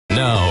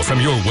Now, from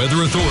your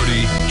weather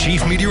authority,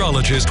 Chief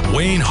Meteorologist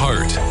Wayne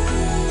Hart.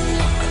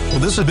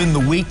 Well, this has been the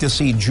week to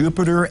see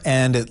Jupiter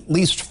and at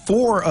least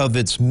 4 of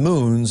its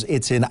moons.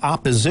 It's in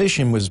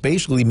opposition, which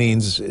basically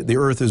means the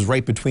Earth is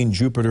right between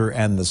Jupiter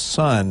and the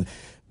Sun.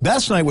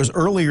 Best night was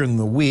earlier in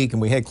the week,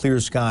 and we had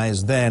clear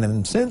skies then.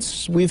 And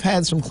since we've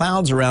had some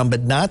clouds around,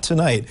 but not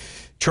tonight.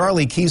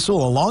 Charlie Kiesel,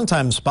 a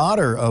longtime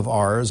spotter of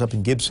ours up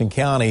in Gibson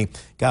County,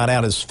 got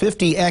out his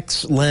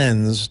 50X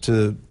lens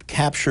to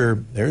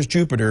capture, there's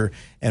Jupiter,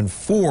 and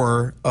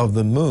 4 of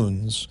the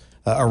moons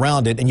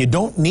around it. And you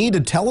don't need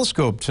a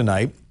telescope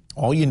tonight.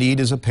 All you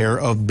need is a pair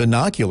of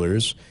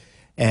binoculars.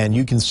 And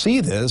you can see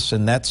this,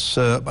 and that's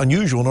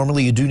unusual.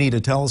 Normally you do need a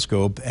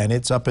telescope, and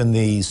it's up in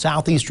the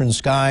southeastern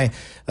sky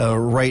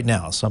right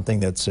now. Something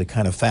that's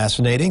kind of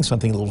fascinating,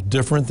 something a little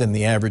different than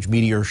the average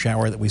meteor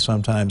shower that we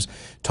sometimes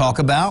talk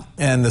about.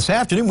 And this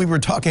afternoon we were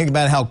talking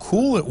about how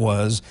cool it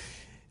was.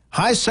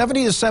 High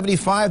 70 to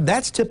 75,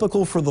 that's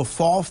typical for the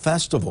Fall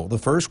Festival, the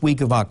first week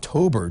of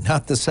October,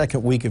 not the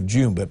second week of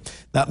June. But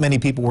not many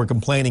people were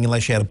complaining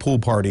unless you had a pool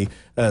party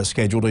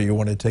scheduled or you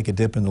wanted to take a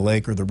dip in the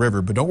lake or the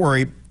river. But don't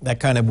worry, that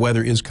kind of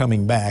weather is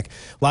coming back.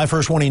 Live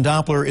First Warning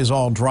Doppler is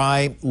all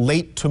dry.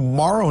 Late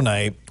tomorrow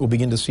night, we'll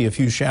begin to see a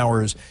few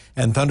showers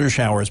and thunder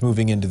showers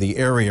moving into the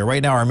area.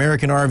 Right now, our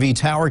American RV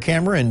tower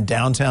camera in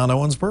downtown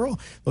Owensboro,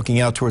 looking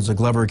out towards the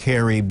Glover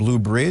Carey Blue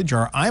Bridge.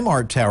 Our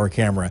iMart tower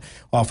camera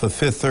off of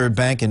Fifth Third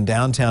Bank in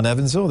downtown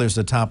Evansville. There's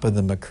the top of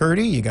the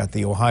McCurdy. You got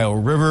the Ohio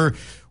River.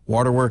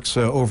 Waterworks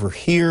over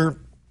here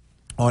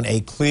on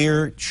a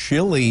clear,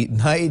 chilly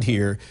night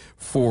here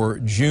for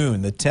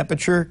June. The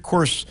temperature, of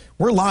course,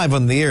 we're live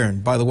on the air.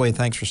 And by the way,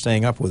 thanks for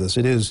staying up with us.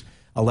 It is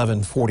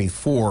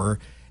 11:44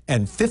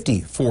 and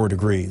 54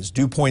 degrees.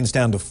 Dew points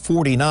down to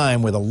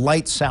 49 with a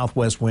light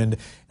southwest wind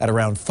at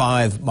around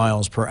 5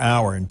 miles per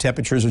hour. And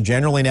temperatures are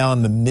generally now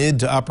in the mid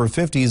to upper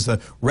 50s.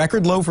 The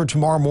record low for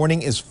tomorrow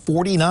morning is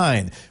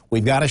 49.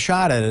 We've got a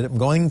shot at it. I'm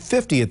going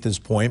 50 at this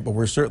point, but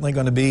we're certainly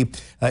going to be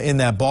in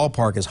that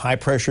ballpark as high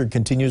pressure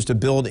continues to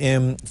build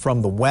in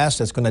from the west.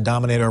 That's going to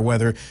dominate our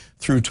weather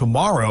through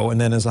tomorrow. And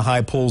then as the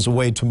high pulls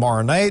away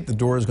tomorrow night, the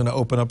door is going to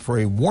open up for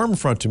a warm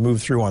front to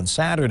move through on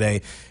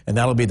Saturday. And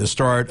that'll be the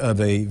start of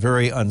a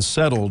very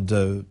unsettled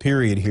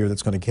period here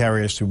that's going to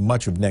carry us through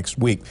much of next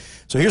week.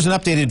 So here's an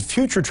updated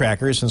future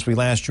tracker since we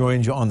last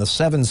joined you on the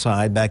 7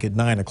 side back at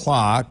 9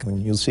 o'clock.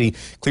 And you'll see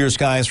clear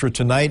skies for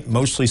tonight,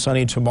 mostly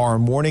sunny tomorrow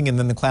morning, and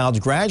then the clouds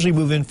gradually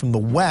move in from the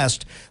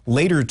west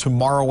later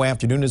tomorrow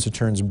afternoon as it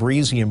turns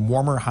breezy and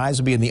warmer. Highs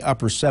will be in the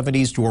upper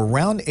 70s to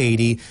around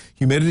 80.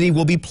 Humidity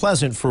will be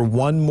pleasant for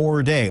one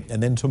more day.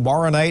 And then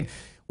tomorrow night,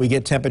 we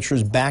get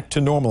temperatures back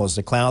to normal as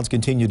the clouds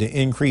continue to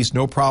increase.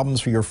 No problems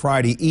for your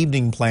Friday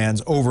evening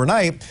plans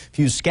overnight. A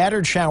few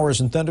scattered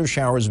showers and thunder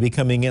showers will be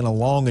coming in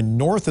along and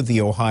north of the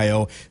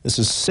Ohio. This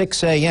is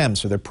 6 a.m.,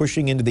 so they're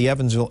pushing into the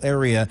Evansville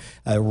area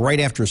right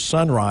after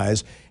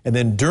sunrise. And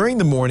then during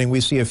the morning,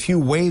 we see a few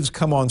waves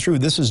come on through.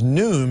 This is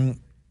noon,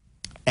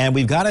 and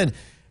we've got a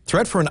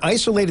threat for an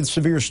isolated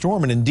severe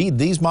storm, and indeed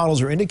these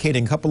models are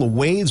indicating a couple of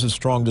waves of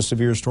strong to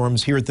severe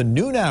storms here at the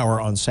noon hour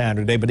on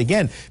Saturday, but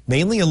again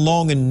mainly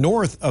along and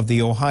north of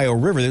the Ohio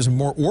River. There's a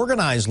more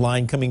organized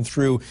line coming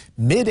through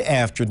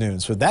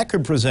mid-afternoon, so that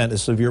could present a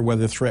severe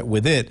weather threat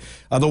with it.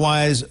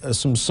 Otherwise,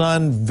 some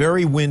sun,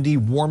 very windy,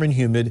 warm and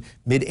humid,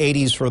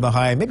 mid-80s for the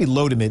high, maybe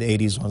low to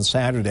mid-80s on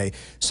Saturday.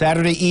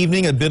 Saturday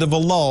evening, a bit of a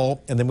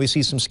lull, and then we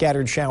see some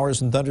scattered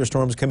showers and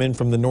thunderstorms come in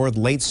from the north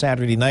late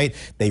Saturday night.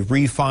 They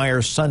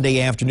refire Sunday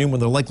afternoon when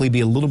they'll likely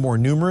be a little more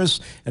numerous.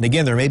 And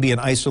again, there may be an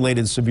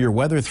isolated severe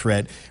weather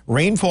threat.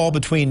 Rainfall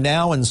between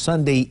now and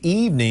Sunday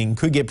evening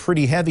could get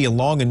pretty heavy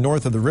along and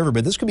north of the river,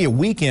 but this could be a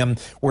weekend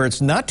where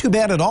it's not too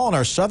bad at all in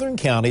our southern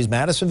counties.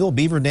 Madisonville,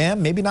 Beaver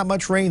Dam, maybe not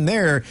much rain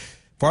there.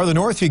 Farther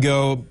north you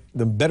go,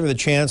 the better the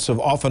chance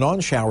of off and on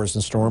showers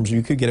and storms.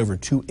 You could get over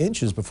 2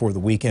 inches before the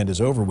weekend is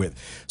over with.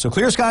 So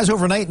clear skies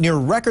overnight near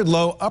record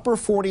low, upper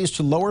 40s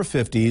to lower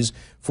 50s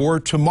for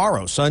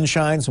tomorrow.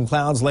 Sunshine, some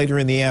clouds later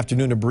in the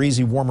afternoon, a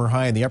breezy warmer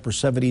high in the upper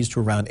 70s to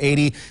around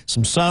 80.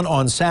 Some sun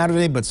on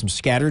Saturday, but some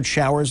scattered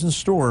showers and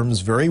storms.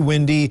 Very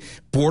windy,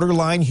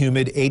 borderline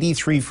humid,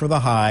 83 for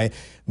the high.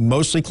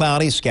 Mostly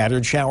cloudy,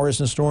 scattered showers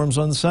and storms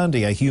on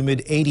Sunday. A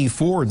humid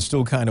 84 and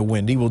still kind of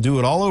windy. We'll do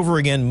it all over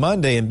again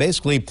Monday, and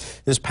basically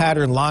this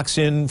pattern locks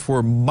in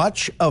for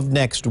much of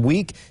next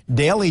week.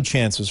 Daily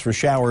chances for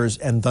showers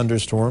and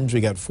thunderstorms. We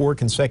got 4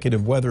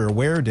 consecutive weather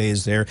aware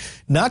days there.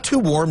 Not too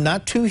warm,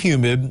 not too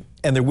humid,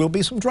 and there will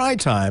be some dry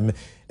time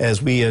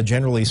as we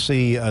generally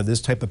see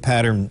this type of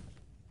pattern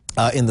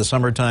in the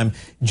summertime.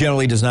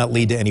 Generally does not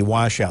lead to any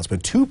washouts.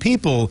 But 2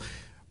 people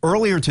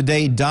earlier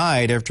today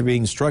died after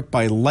being struck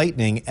by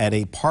lightning at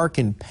a park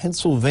in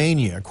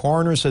Pennsylvania. A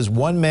coroner says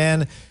 1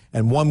 man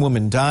and 1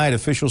 woman died.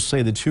 Officials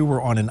say the 2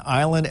 were on an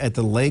island at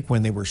the lake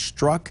when they were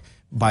struck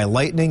by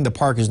lightning. The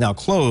park is now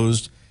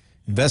closed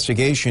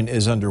Investigation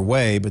is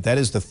underway, but that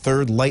is the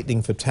third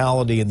lightning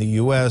fatality in the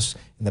U.S.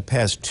 in the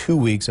past 2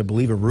 weeks. I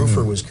believe a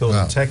roofer was killed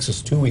in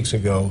Texas 2 weeks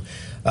ago.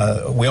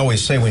 We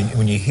always say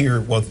when you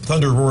hear, well,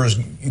 thunder roars,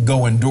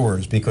 go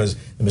indoors, because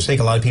the mistake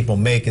a lot of people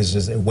make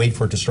is they wait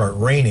for it to start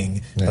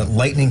raining. But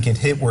lightning can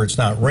hit where it's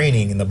not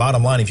raining. And the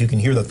bottom line, if you can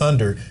hear the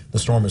thunder, the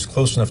storm is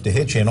close enough to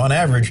hit you. And on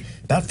average,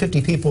 about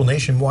 50 people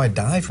nationwide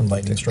die from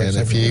lightning strikes.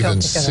 And if you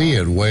even see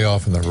it way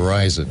off in the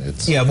horizon,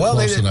 it's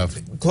close enough.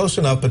 Close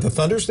enough, but the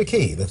thunder's the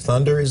key. The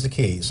thunder is the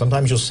key.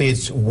 Sometimes you'll see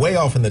it's way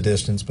off in the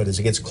distance, but as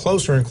it gets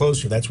closer and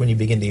closer, that's when you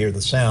begin to hear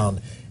the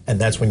sound, and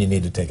that's when you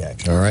need to take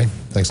action. All right.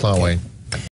 Thanks a lot, Wayne.